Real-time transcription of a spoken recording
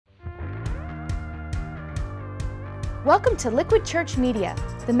Welcome to Liquid Church Media.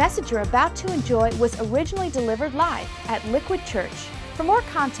 The message you're about to enjoy was originally delivered live at Liquid Church. For more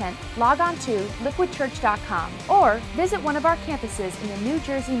content, log on to liquidchurch.com or visit one of our campuses in the New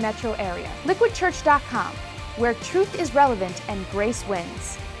Jersey metro area. liquidchurch.com, where truth is relevant and grace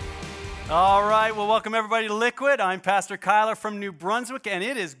wins. All right, well, welcome everybody to Liquid. I'm Pastor Kyler from New Brunswick, and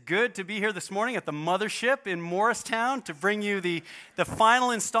it is good to be here this morning at the Mothership in Morristown to bring you the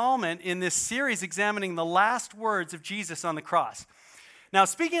final installment in this series examining the last words of Jesus on the cross. Now,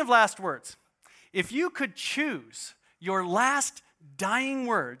 speaking of last words, if you could choose your last dying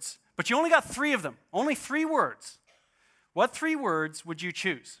words, but you only got 3 of them, only 3 words, what 3 words would you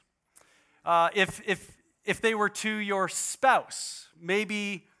choose? If they were to your spouse,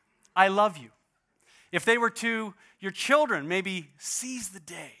 maybe I love you. If they were to your children, maybe seize the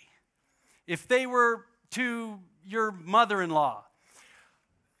day. If they were to your mother-in-law,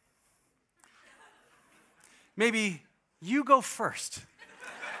 maybe you go first.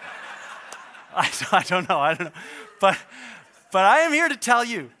 I don't know. But I am here to tell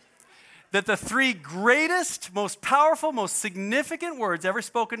you that the 3 greatest, most powerful, most significant words ever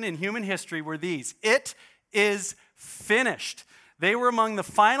spoken in human history were these: it is finished. They were among the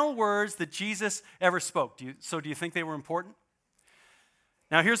final words that Jesus ever spoke. Do you think they were important?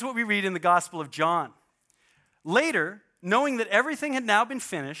 Now, here's what we read in the Gospel of John. Later, knowing that everything had now been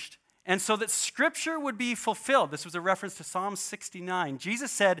finished, and so that Scripture would be fulfilled, this was a reference to Psalm 69,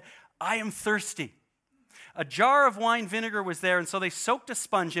 Jesus said, I am thirsty. A jar of wine vinegar was there, and so they soaked a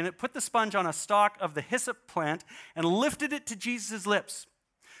sponge in it, put the sponge on a stalk of the hyssop plant, and lifted it to Jesus' lips.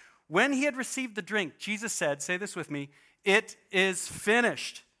 When he had received the drink, Jesus said, say this with me, it is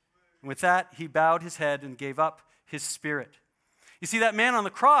finished. And with that, he bowed his head and gave up his spirit. You see, that man on the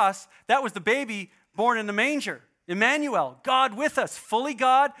cross, that was the baby born in the manger. Emmanuel, God with us, fully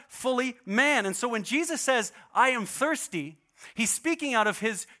God, fully man. And so when Jesus says, I am thirsty, he's speaking out of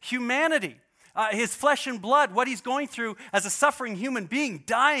his humanity, his flesh and blood, what he's going through as a suffering human being,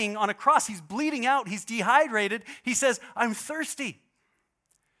 dying on a cross. He's bleeding out, he's dehydrated. He says, I'm thirsty.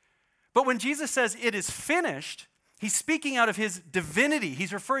 But when Jesus says, it is finished, he's speaking out of his divinity.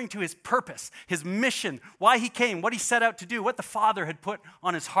 He's referring to his purpose, his mission, why he came, what he set out to do, what the Father had put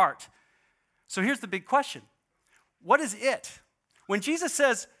on his heart. So here's the big question. What is it? When Jesus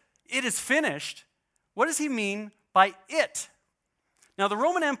says, it is finished, what does he mean by it? Now, the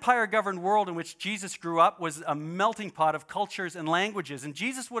Roman Empire-governed world in which Jesus grew up was a melting pot of cultures and languages, and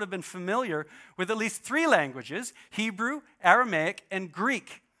Jesus would have been familiar with at least 3 languages: Hebrew, Aramaic, and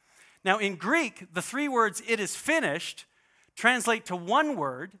Greek. Now, in Greek, the 3 words, it is finished, translate to one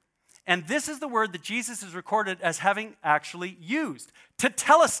word, and this is the word that Jesus is recorded as having actually used,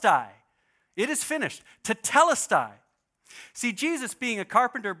 tetelestai. It is finished, tetelestai. See, Jesus, being a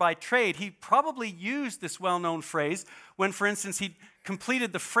carpenter by trade, he probably used this well-known phrase when, for instance, he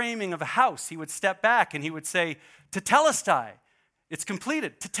completed the framing of a house. He would step back and he would say, tetelestai. It's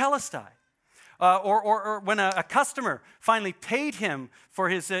completed, tetelestai. Or when a customer finally paid him for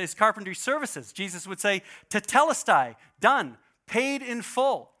his carpentry services, Jesus would say, tetelestai, done, paid in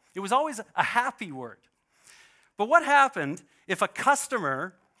full. It was always a happy word. But what happened if a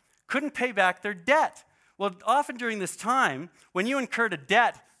customer couldn't pay back their debt? Well, often during this time, when you incurred a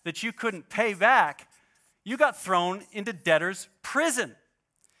debt that you couldn't pay back, you got thrown into debtor's prison.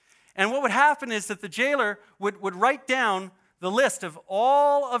 And what would happen is that the jailer would write down the list of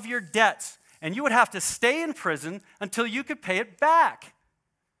all of your debts, and you would have to stay in prison until you could pay it back.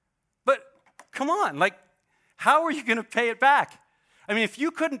 But come on, how are you going to pay it back? I mean, if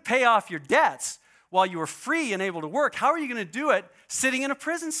you couldn't pay off your debts while you were free and able to work, how are you going to do it sitting in a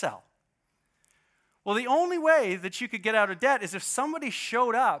prison cell? Well, the only way that you could get out of debt is if somebody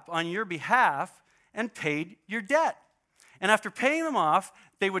showed up on your behalf and paid your debt. And after paying them off,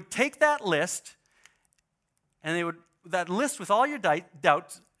 they would take that list, and that list with all your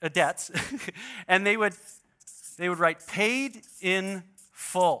debts, and they would write paid in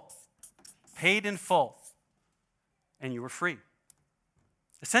full, and you were free.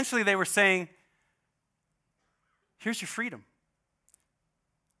 Essentially, they were saying, here's your freedom.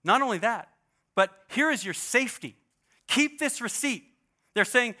 Not only that, but here is your safety. Keep this receipt. They're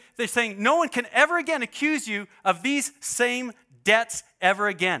saying no one can ever again accuse you of these same debts ever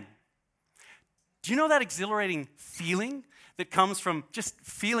again. Do you know that exhilarating feeling that comes from just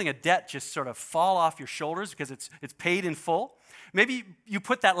feeling a debt just sort of fall off your shoulders because it's paid in full? Maybe you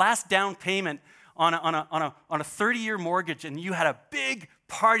put that last down payment on a 30-year mortgage, and you had a big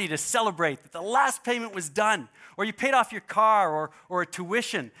party to celebrate that the last payment was done. Or you paid off your car or a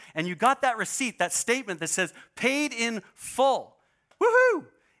tuition, and you got that receipt, that statement that says paid in full. Woohoo!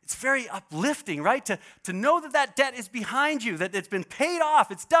 It It's very uplifting, right? To know that that debt is behind you, that it's been paid off,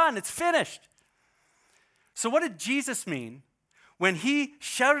 it's done, it's finished. So what did Jesus mean when he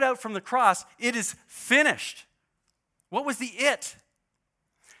shouted out from the cross, "It is finished"? What was the it?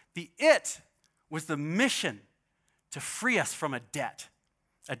 The it was the mission to free us from a debt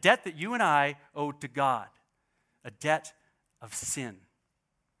that you and I owed to God, a debt of sin.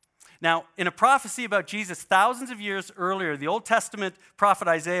 Now, in a prophecy about Jesus thousands of years earlier, the Old Testament prophet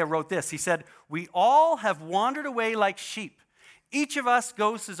Isaiah wrote this. He said, "We all have wandered away like sheep. Each of us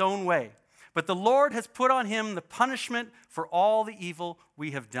goes his own way. But the Lord has put on him the punishment for all the evil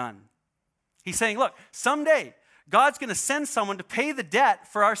we have done." He's saying, look, someday God's going to send someone to pay the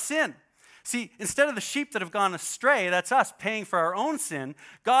debt for our sin. See, instead of the sheep that have gone astray, that's us paying for our own sin,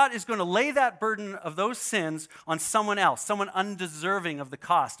 God is going to lay that burden of those sins on someone else, someone undeserving of the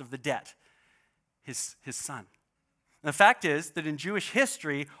cost of the debt, his son. And the fact is that in Jewish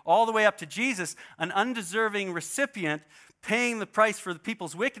history, all the way up to Jesus, an undeserving recipient paying the price for the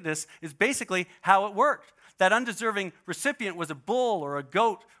people's wickedness is basically how it worked. That undeserving recipient was a bull or a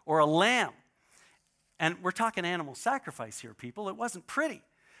goat or a lamb. And we're talking animal sacrifice here, people. It wasn't pretty.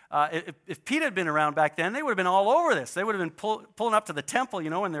 If PETA had been around back then, they would have been all over this. They would have been pulling up to the temple,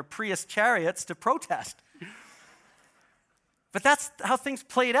 in their Prius chariots to protest. But that's how things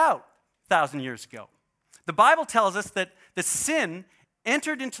played out 1,000 years ago. The Bible tells us that the sin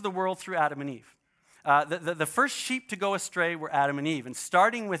entered into the world through Adam and Eve. The first sheep to go astray were Adam and Eve. And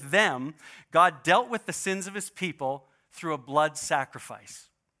starting with them, God dealt with the sins of his people through a blood sacrifice.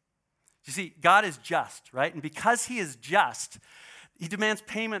 You see, God is just, right? And because he is just, he demands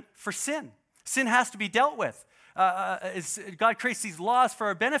payment for sin. Sin has to be dealt with. God creates these laws for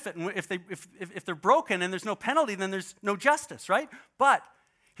our benefit, and if they're broken and there's no penalty, then there's no justice, right? But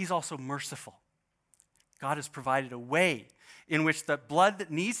he's also merciful. God has provided a way in which the blood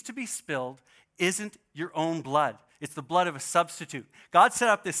that needs to be spilled isn't your own blood. It's the blood of a substitute. God set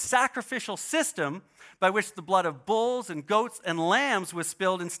up this sacrificial system by which the blood of bulls and goats and lambs was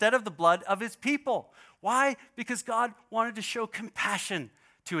spilled instead of the blood of his people. Why? Because God wanted to show compassion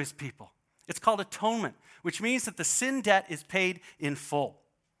to his people. It's called atonement, which means that the sin debt is paid in full.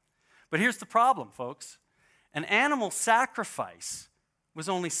 But here's the problem, folks. An animal sacrifice was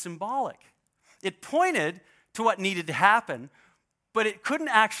only symbolic. It pointed to what needed to happen, but it couldn't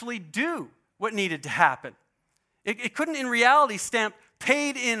actually do what needed to happen. It couldn't in reality stamp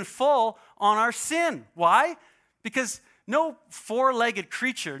paid in full on our sin. Why? Because no four-legged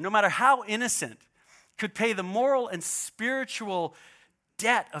creature, no matter how innocent, could pay the moral and spiritual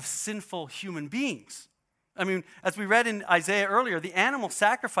debt of sinful human beings. I mean, as we read in Isaiah earlier, the animal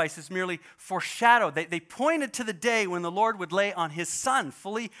sacrifices merely foreshadowed. They pointed to the day when the Lord would lay on his son,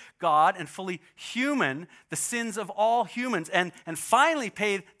 fully God and fully human, the sins of all humans, and finally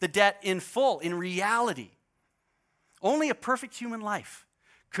pay the debt in full, in reality. Only a perfect human life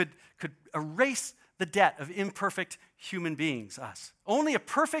could erase the debt of imperfect human beings, us. Only a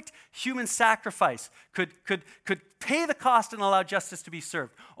perfect human sacrifice could pay the cost and allow justice to be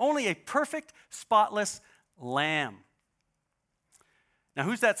served. Only a perfect, spotless lamb. Now,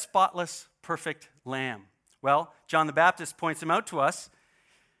 who's that spotless, perfect lamb? Well, John the Baptist points him out to us.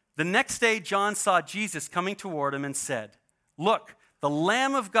 The next day, John saw Jesus coming toward him and said, "Look, the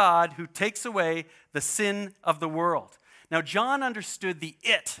Lamb of God who takes away the sin of the world." Now, John understood the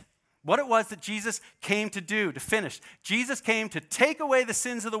it, what it was that Jesus came to do, to finish. Jesus came to take away the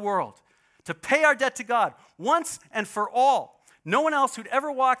sins of the world, to pay our debt to God once and for all. No one else who'd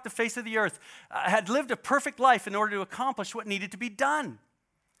ever walked the face of the earth had lived a perfect life in order to accomplish what needed to be done.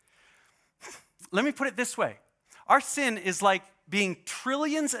 Let me put it this way. Our sin is like being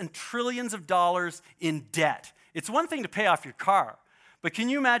trillions and trillions of dollars in debt. It's one thing to pay off your car, but can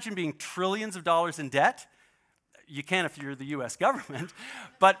you imagine being trillions of dollars in debt? You can if you're the U.S. government,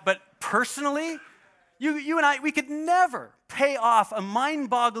 but personally, you and I, we could never pay off a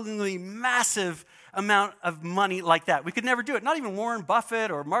mind-bogglingly massive amount of money like that. We could never do it. Not even Warren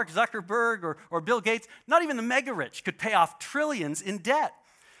Buffett or Mark Zuckerberg or Bill Gates, not even the mega-rich could pay off trillions in debt.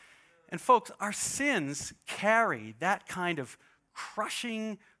 And folks, our sins carry that kind of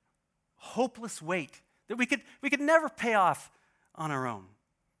crushing, hopeless weight that we could never pay off on our own.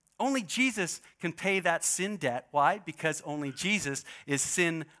 Only Jesus can pay that sin debt. Why? Because only Jesus is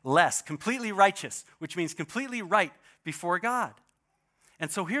sinless, completely righteous, which means completely right before God.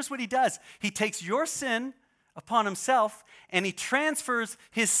 And so here's what he does. He takes your sin upon himself and he transfers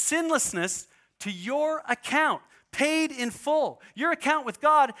his sinlessness to your account, paid in full. Your account with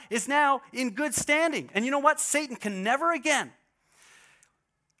God is now in good standing. And you know what? Satan can never again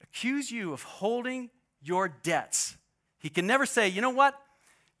accuse you of holding your debts. He can never say, you know what?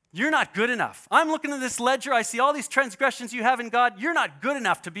 You're not good enough. I'm looking at this ledger. I see all these transgressions you have in God. You're not good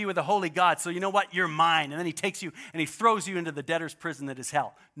enough to be with a holy God. So you know what? You're mine. And then he takes you and he throws you into the debtor's prison that is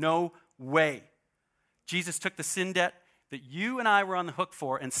hell. No way. Jesus took the sin debt that you and I were on the hook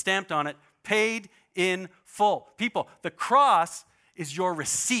for and stamped on it, paid in full. People, the cross is your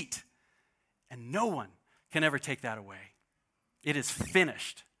receipt. And no one can ever take that away. It is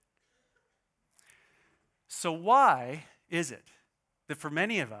finished. So why is it that for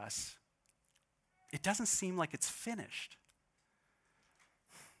many of us, it doesn't seem like it's finished?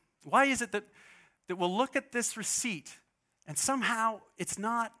 Why is it that we'll look at this receipt and somehow it's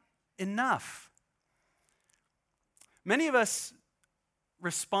not enough? Many of us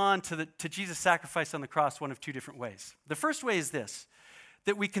respond to Jesus' sacrifice on the cross one of two different ways. The first way is this,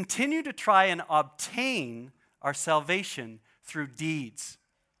 that we continue to try and obtain our salvation through deeds.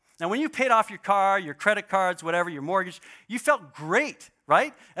 Now, when you paid off your car, your credit cards, whatever, your mortgage, you felt great,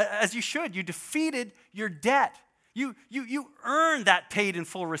 right? As you should. You defeated your debt. You earned that paid in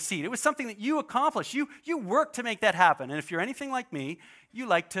full receipt. It was something that you accomplished. You worked to make that happen. And if you're anything like me, you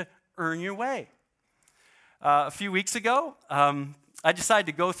like to earn your way. A few weeks ago, I decided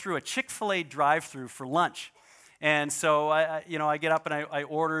to go through a Chick-fil-A drive-thru for lunch. And so I get up and I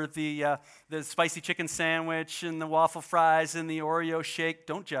order the spicy chicken sandwich and the waffle fries and the Oreo shake.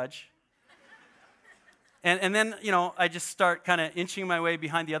 Don't judge. And then, I just start kind of inching my way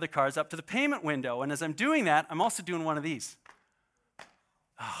behind the other cars up to the payment window. And as I'm doing that, I'm also doing one of these.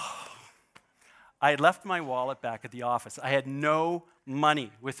 Oh, I had left my wallet back at the office. I had no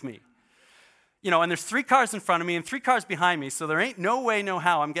money with me. And there's 3 cars in front of me and 3 cars behind me, so there ain't no way, no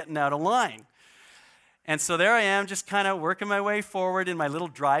how I'm getting out of line. And so there I am, just kind of working my way forward in my little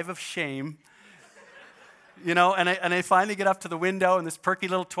drive of shame. And I finally get up to the window, and this perky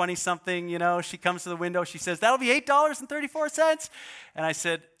little 20-something, she comes to the window, she says, "That'll be $8.34. And I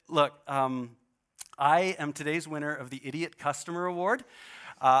said, "Look, I am today's winner of the Idiot Customer Award.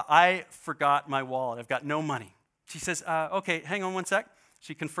 I forgot my wallet. I've got no money." She says, "Okay, hang on one sec."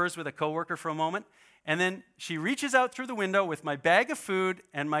 She confers with a coworker for a moment, and then she reaches out through the window with my bag of food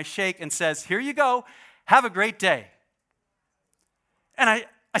and my shake and says, "Here you go. Have a great day." And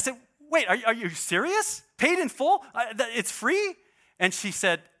I said, "Wait, are you serious? Paid in full? It's free?" And she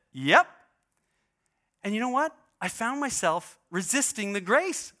said, "Yep." And you know what? I found myself resisting the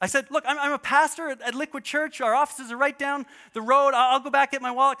grace. I said, "Look, I'm a pastor at Liquid Church. Our offices are right down the road. I'll go back, get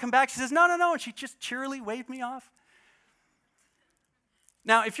my wallet, come back." She says, "No. And she just cheerily waved me off.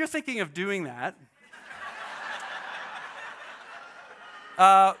 Now, if you're thinking of doing that,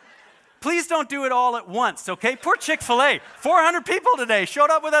 please don't do it all at once, okay? Poor Chick-fil-A. 400 people today showed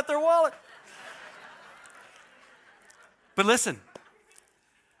up without their wallet. But listen,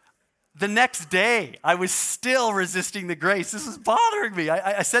 the next day, I was still resisting the grace. This was bothering me.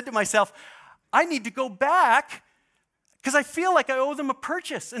 I said to myself, I need to go back because I feel like I owe them a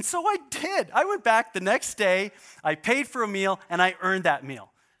purchase. And so I did. I went back the next day, I paid for a meal, and I earned that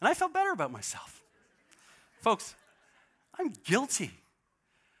meal. And I felt better about myself. Folks, I'm guilty.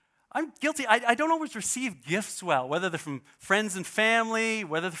 I don't always receive gifts well, whether they're from friends and family,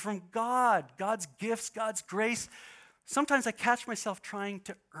 whether they're from God, God's gifts, God's grace. Sometimes I catch myself trying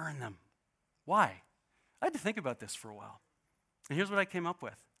to earn them. Why? I had to think about this for a while. And here's what I came up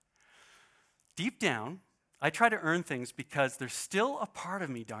with. Deep down, I try to earn things because there's still a part of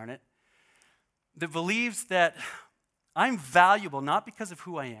me, darn it, that believes that I'm valuable not because of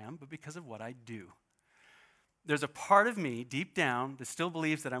who I am, but because of what I do. There's a part of me deep down that still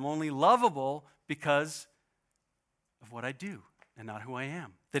believes that I'm only lovable because of what I do and not who I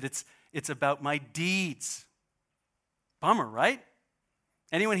am. That it's about my deeds. Bummer, right?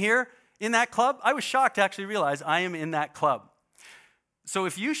 Anyone here in that club? I was shocked to actually realize I am in that club. So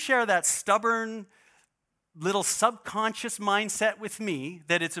if you share that stubborn little subconscious mindset with me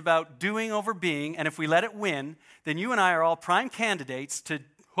that it's about doing over being, and if we let it win, then you and I are all prime candidates to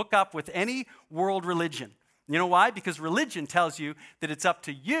hook up with any world religion. You know why? Because religion tells you that it's up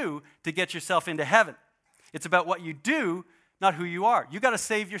to you to get yourself into heaven. It's about what you do, not who you are. You got to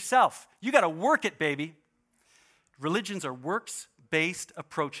save yourself. You got to work it, baby. Religions are works-based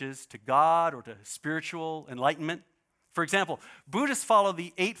approaches to God or to spiritual enlightenment. For example, Buddhists follow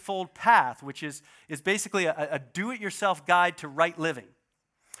the Eightfold Path, which is basically a do-it-yourself guide to right living.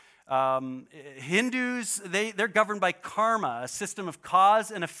 Hindus, they're governed by karma, a system of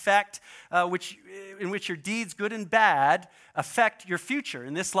cause and effect in which your deeds, good and bad, affect your future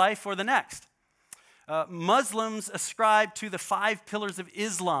in this life or the next. Muslims ascribe to the 5 pillars of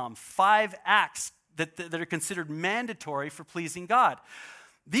Islam, 5 acts that are considered mandatory for pleasing God.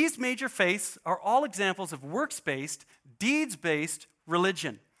 These major faiths are all examples of works-based, deeds-based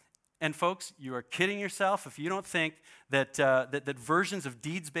religion. And folks, you are kidding yourself if you don't think that versions of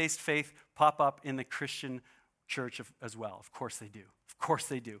deeds-based faith pop up in the Christian church as well. Of course they do. Of course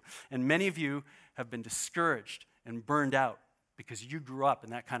they do. And many of you have been discouraged and burned out because you grew up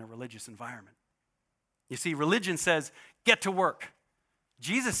in that kind of religious environment. You see, religion says, get to work.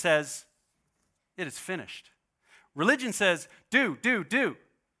 Jesus says, it is finished. Religion says, do.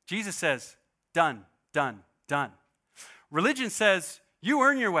 Jesus says, done. Religion says, you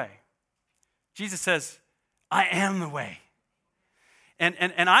earn your way. Jesus says, I am the way.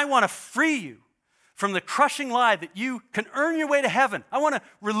 And I want to free you from the crushing lie that you can earn your way to heaven. I want to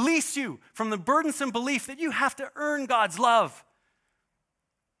release you from the burdensome belief that you have to earn God's love.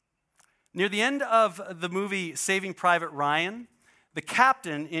 Near the end of the movie Saving Private Ryan, the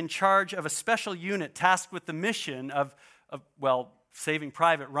captain in charge of a special unit tasked with the mission of Saving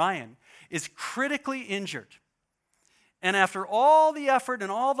Private Ryan is critically injured. And after all the effort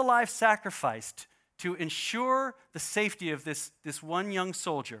and all the life sacrificed to ensure the safety of this one young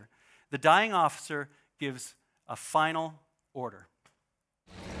soldier, the dying officer gives a final order.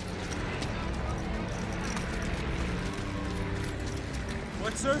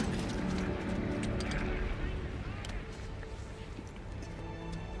 What, sir?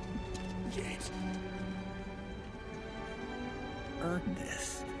 James. Earn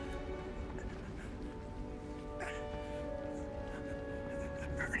this.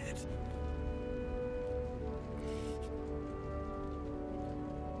 Earn it.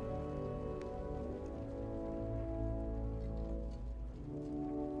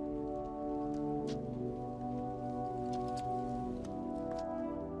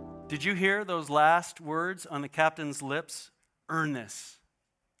 Did you hear those last words on the captain's lips? Earn this.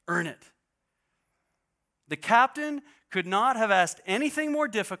 Earn it. The captain could not have asked anything more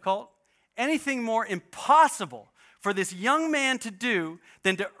difficult, anything more impossible for this young man to do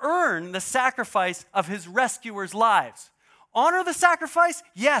than to earn the sacrifice of his rescuers' lives. Honor the sacrifice?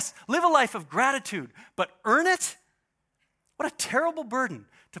 Yes. Live a life of gratitude. But earn it? What a terrible burden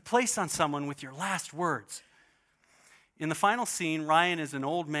to place on someone with your last words. In the final scene, Ryan is an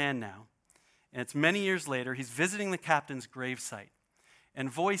old man now, and it's many years later. He's visiting the captain's gravesite, and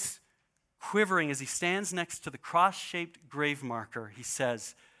voice quivering as he stands next to the cross-shaped grave marker, he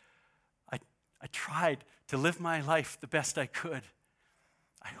says, I tried to live my life the best I could.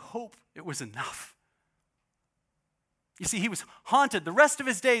 I hope it was enough. You see, he was haunted the rest of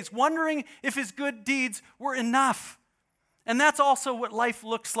his days, wondering if his good deeds were enough. And that's also what life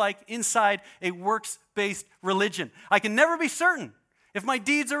looks like inside a works-based religion. I can never be certain if my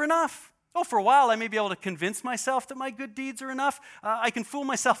deeds are enough. Oh, for a while I may be able to convince myself that my good deeds are enough. I can fool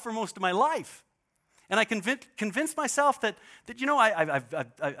myself for most of my life. And I convince myself that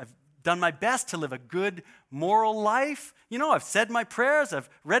I've done my best to live a good moral life. I've said my prayers, I've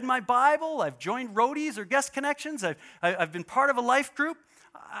read my Bible, I've joined roadies or guest connections, I've been part of a life group.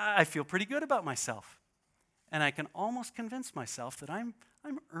 I feel pretty good about myself. And I can almost convince myself that I'm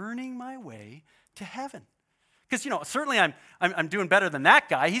earning my way to heaven. Because, certainly I'm doing better than that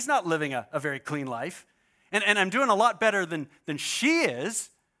guy. He's not living a very clean life. And I'm doing a lot better than she is.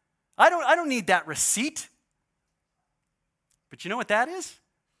 I don't need that receipt. But you know what that is?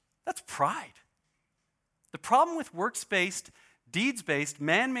 That's pride. The problem with works-based, deeds-based,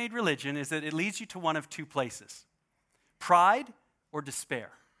 man-made religion is that it leads you to one of two places: pride or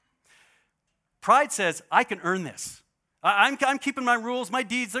despair. Pride says, I can earn this. I'm keeping my rules, my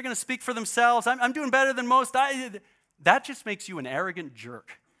deeds, they're going to speak for themselves. I'm doing better than most. That just makes you an arrogant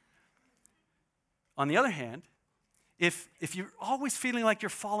jerk. On the other hand, if you're always feeling like you're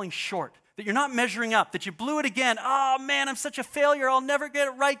falling short, that you're not measuring up, that you blew it again, oh man, I'm such a failure, I'll never get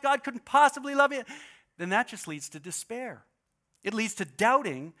it right, God couldn't possibly love me, then that just leads to despair. It leads to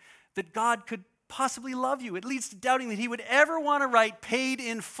doubting that God could possibly love you. It leads to doubting that he would ever want to write paid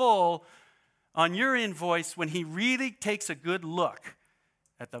in full on your invoice when he really takes a good look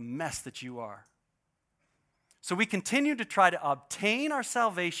at the mess that you are. So we continue to try to obtain our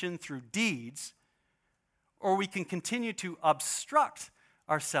salvation through deeds, or we can continue to obstruct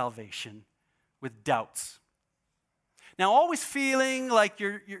our salvation with doubts. Now, always feeling like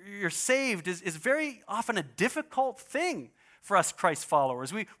you're saved is very often a difficult thing for us Christ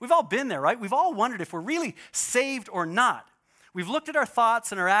followers. We've all been there, right? We've all wondered if we're really saved or not. We've looked at our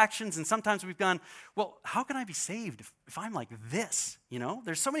thoughts and our actions, and sometimes we've gone, well, how can I be saved if I'm like this?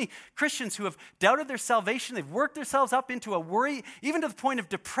 There's so many Christians who have doubted their salvation. They've worked themselves up into a worry, even to the point of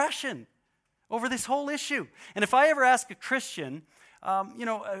depression over this whole issue. And if I ever ask a Christian,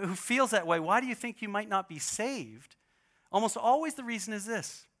 who feels that way, why do you think you might not be saved? Almost always the reason is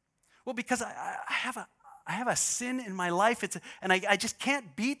this. Well, because I I have a sin in my life, and I just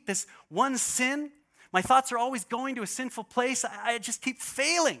can't beat this one sin. My thoughts are always going to a sinful place. I just keep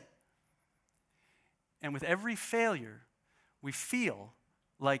failing. And with every failure, we feel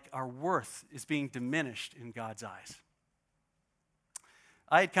like our worth is being diminished in God's eyes.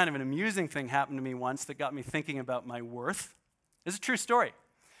 I had kind of an amusing thing happen to me once that got me thinking about my worth. It's a true story.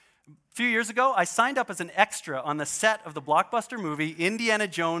 A few years ago, I signed up as an extra on the set of the blockbuster movie Indiana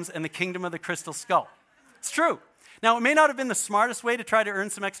Jones and the Kingdom of the Crystal Skull. It's true. Now, it may not have been the smartest way to try to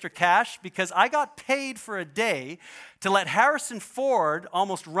earn some extra cash because I got paid for a day to let Harrison Ford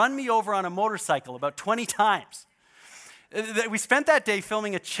almost run me over on a motorcycle about 20 times. We spent that day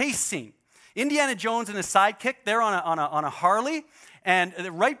filming a chase scene. Indiana Jones and his sidekick, they're on a Harley, and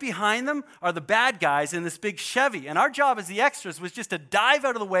right behind them are the bad guys in this big Chevy. And our job as the extras was just to dive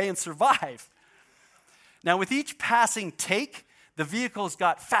out of the way and survive. Now, with each passing take, the vehicles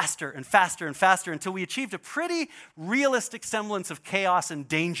got faster and faster and faster until we achieved a pretty realistic semblance of chaos and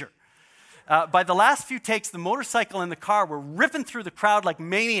danger. By the last few takes, the motorcycle and the car were ripping through the crowd like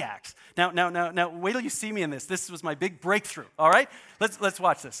maniacs. Now, wait till you see me in this. This was my big breakthrough, all right? Let's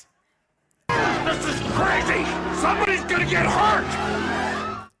watch this. This is crazy! Somebody's gonna get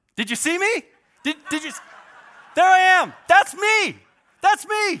hurt! Did you see me? Did you? There I am. That's me. That's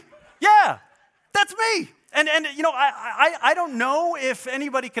me. Yeah, that's me. And you know, I don't know if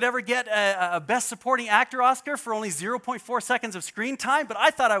anybody could ever get a Best Supporting Actor Oscar for only 0.4 seconds of screen time, but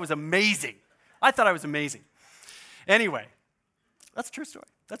I thought I was amazing. Anyway, that's a true story.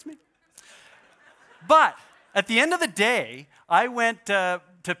 That's me. But at the end of the day, I went to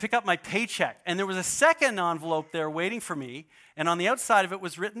pick up my paycheck, and there was a second envelope there waiting for me, and on the outside of it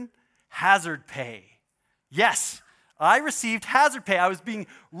was written, hazard pay. Yes, I received hazard pay. I was being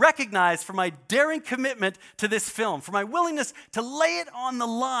recognized for my daring commitment to this film, for my willingness to lay it on the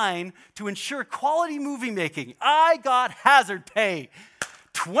line to ensure quality movie making. I got hazard pay.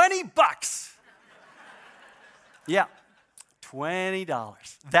 $20. Yeah,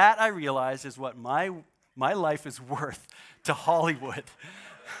 $20. That, I realized, is what my life is worth to Hollywood.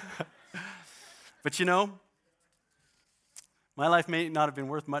 But you know, my life may not have been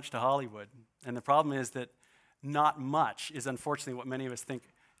worth much to Hollywood. And the problem is that not much is unfortunately what many of us think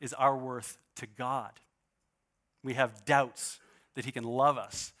is our worth to God. We have doubts that he can love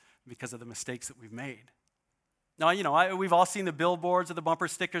us because of the mistakes that we've made. Now, you know, we've all seen the billboards or the bumper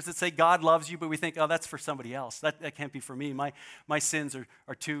stickers that say God loves you, but we think, oh, that's for somebody else. That can't be for me. My sins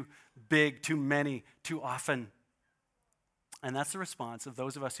are too big, too many, too often. And that's the response of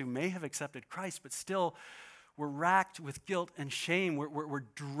those of us who may have accepted Christ, but still we're racked with guilt and shame. We're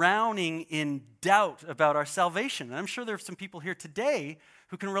drowning in doubt about our salvation. And I'm sure there are some people here today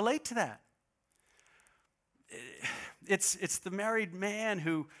who can relate to that. It's the married man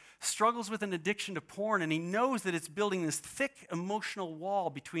who struggles with an addiction to porn, and he knows that it's building this thick emotional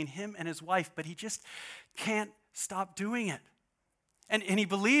wall between him and his wife, but he just can't stop doing it. And he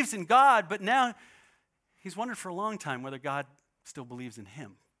believes in God, but now he's wondered for a long time whether God still believes in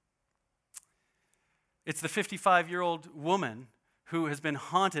him. It's the 55-year-old woman who has been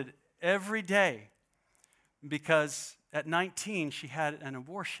haunted every day because at 19 she had an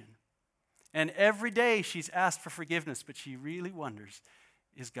abortion. And every day she's asked for forgiveness, but she really wonders,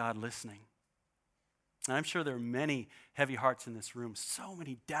 is God listening? And I'm sure there are many heavy hearts in this room, so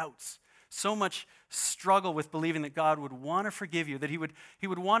many doubts, so much struggle with believing that God would want to forgive you, that he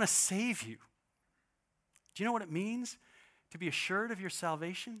would want to save you. Do you know what it means to be assured of your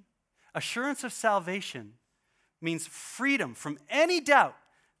salvation? Assurance of salvation means freedom from any doubt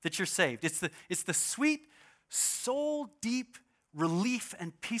that you're saved. It's the sweet, soul-deep relief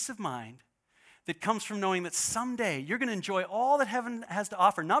and peace of mind that comes from knowing that someday you're going to enjoy all that heaven has to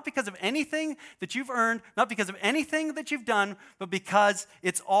offer, not because of anything that you've earned, not because of anything that you've done, but because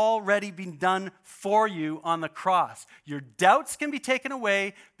it's already been done for you on the cross. Your doubts can be taken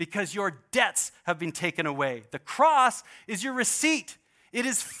away because your debts have been taken away. The cross is your receipt. It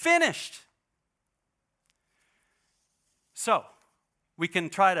is finished. So, we can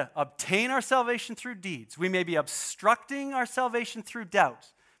try to obtain our salvation through deeds. We may be obstructing our salvation through doubt.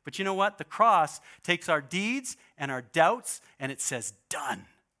 But you know what? The cross takes our deeds and our doubts and it says, done.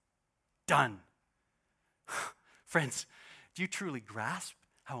 Done. Friends, do you truly grasp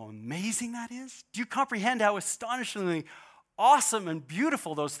how amazing that is? Do you comprehend how astonishingly awesome and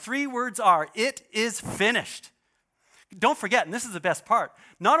beautiful those three words are? It is finished. Don't forget, and this is the best part,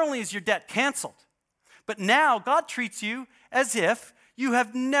 not only is your debt canceled, but now God treats you as if you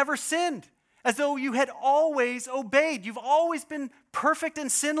have never sinned, as though you had always obeyed. You've always been perfect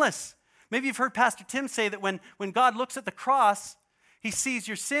and sinless. Maybe you've heard Pastor Tim say that when God looks at the cross, he sees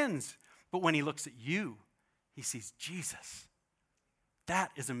your sins, but when he looks at you, he sees Jesus.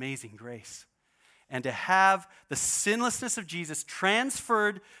 That is amazing grace. And to have the sinlessness of Jesus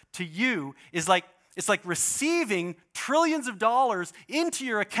transferred to you is like, it's like receiving trillions of dollars into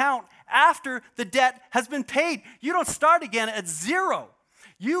your account after the debt has been paid. You don't start again at zero.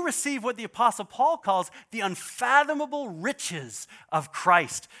 You receive what the Apostle Paul calls the unfathomable riches of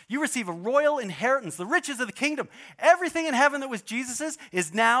Christ. You receive a royal inheritance, the riches of the kingdom. Everything in heaven that was Jesus's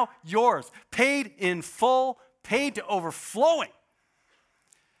is now yours, paid in full, paid to overflowing.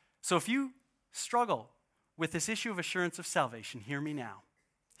 So if you struggle with this issue of assurance of salvation, hear me now.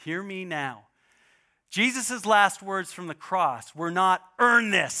 Hear me now. Jesus' last words from the cross were not, earn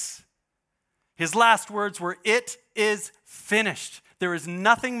this. His last words were, it is finished. There is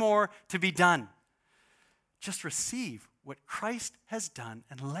nothing more to be done. Just receive what Christ has done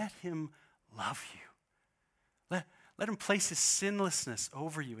and let him love you. Let him place his sinlessness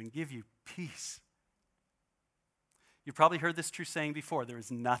over you and give you peace. You've probably heard this true saying before. There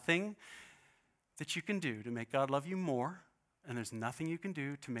is nothing that you can do to make God love you more, and there's nothing you can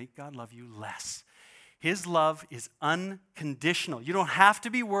do to make God love you less. His love is unconditional. You don't have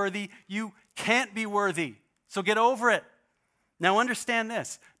to be worthy. You can't be worthy. So get over it. Now understand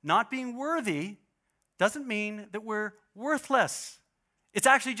this. Not being worthy doesn't mean that we're worthless. It's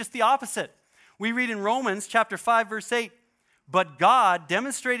actually just the opposite. We read in Romans chapter 5, verse 8, but God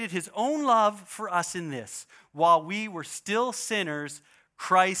demonstrated his own love for us in this. While we were still sinners,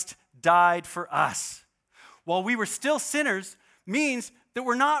 Christ died for us. While we were still sinners means that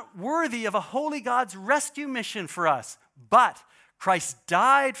we're not worthy of a holy God's rescue mission for us. But Christ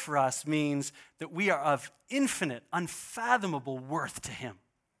died for us means that we are of infinite, unfathomable worth to him.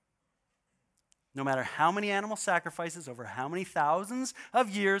 No matter how many animal sacrifices over how many thousands of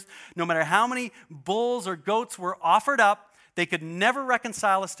years, no matter how many bulls or goats were offered up, they could never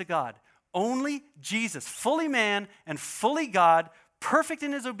reconcile us to God. Only Jesus, fully man and fully God, perfect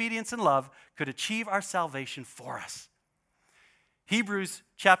in his obedience and love, could achieve our salvation for us. Hebrews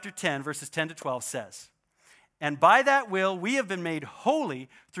chapter 10, verses 10 to 12 says, and by that will we have been made holy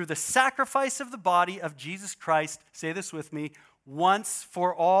through the sacrifice of the body of Jesus Christ, say this with me, once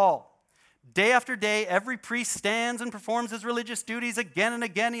for all. Day after day, every priest stands and performs his religious duties. Again and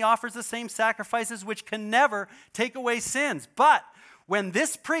again, he offers the same sacrifices which can never take away sins. But when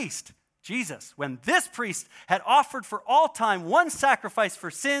this priest, Jesus, when this priest had offered for all time one sacrifice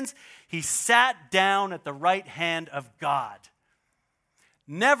for sins, he sat down at the right hand of God.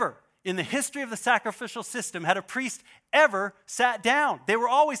 Never in the history of the sacrificial system had a priest ever sat down. They were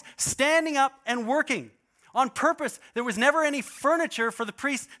always standing up and working. On purpose, there was never any furniture for the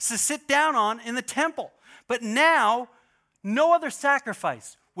priests to sit down on in the temple. But now, no other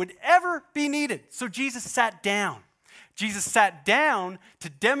sacrifice would ever be needed. So Jesus sat down. Jesus sat down to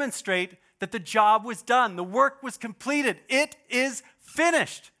demonstrate that the job was done. The work was completed. It is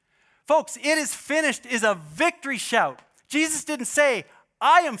finished. Folks, it is finished is a victory shout. Jesus didn't say,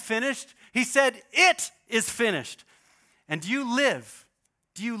 I am finished. He said, it is finished. And do you live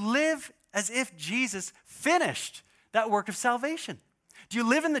as if Jesus finished that work of salvation? Do you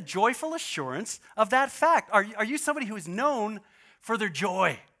live in the joyful assurance of that fact? Are you somebody who is known for their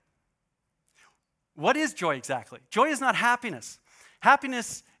joy? What is joy exactly? Joy is not happiness.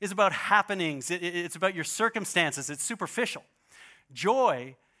 Happiness is about happenings. It's about your circumstances. It's superficial.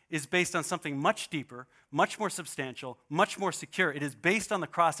 Joy is based on something much deeper, much more substantial, much more secure. It is based on the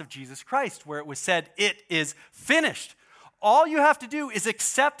cross of Jesus Christ, where it was said, it is finished. All you have to do is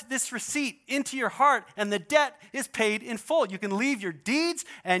accept this receipt into your heart, and the debt is paid in full. You can leave your deeds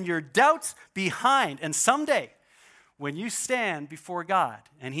and your doubts behind. And someday, when you stand before God,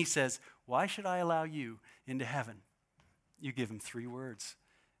 and he says, why should I allow you into heaven? You give him 3 words.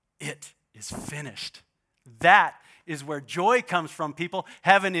 It is finished. That is where joy comes from, people.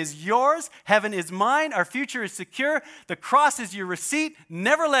 Heaven is yours. Heaven is mine. Our future is secure. The cross is your receipt.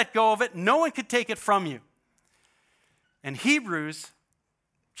 Never let go of it. No one could take it from you. And Hebrews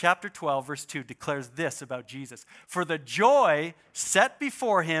chapter 12, verse 2 declares this about Jesus. For the joy set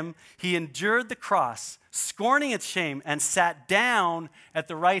before him, he endured the cross, scorning its shame, and sat down at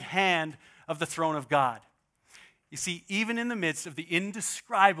the right hand of the throne of God. You see, even in the midst of the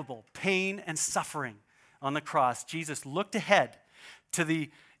indescribable pain and suffering on the cross, Jesus looked ahead to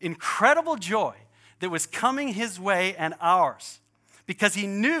the incredible joy that was coming his way and ours, because he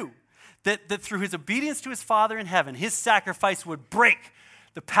knew that through his obedience to his Father in heaven, his sacrifice would break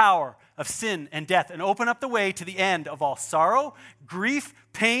the power of sin and death and open up the way to the end of all sorrow, grief,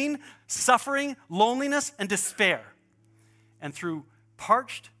 pain, suffering, loneliness, and despair. And through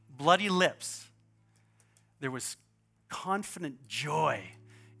parched, bloody lips, there was confident joy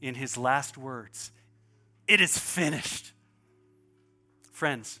in his last words. It is finished.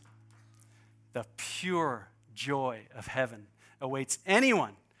 Friends, the pure joy of heaven awaits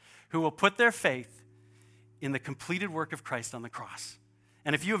anyone who will put their faith in the completed work of Christ on the cross.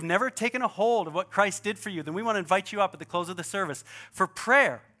 And if you have never taken a hold of what Christ did for you, then we want to invite you up at the close of the service for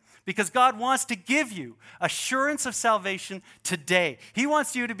prayer, because God wants to give you assurance of salvation today. He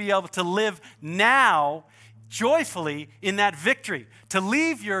wants you to be able to live now joyfully in that victory, to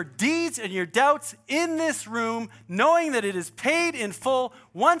leave your deeds and your doubts in this room, knowing that it is paid in full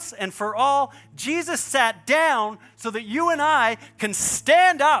once and for all. Jesus sat down so that you and I can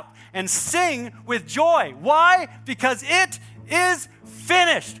stand up and sing with joy. Why? Because it is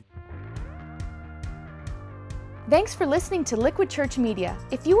finished. Thanks for listening to Liquid Church Media.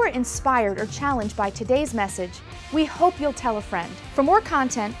 If you were inspired or challenged by today's message, we hope you'll tell a friend. For more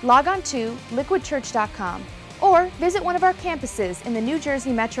content, log on to liquidchurch.com or visit one of our campuses in the New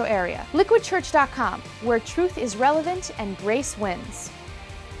Jersey metro area. liquidchurch.com, where truth is relevant and grace wins.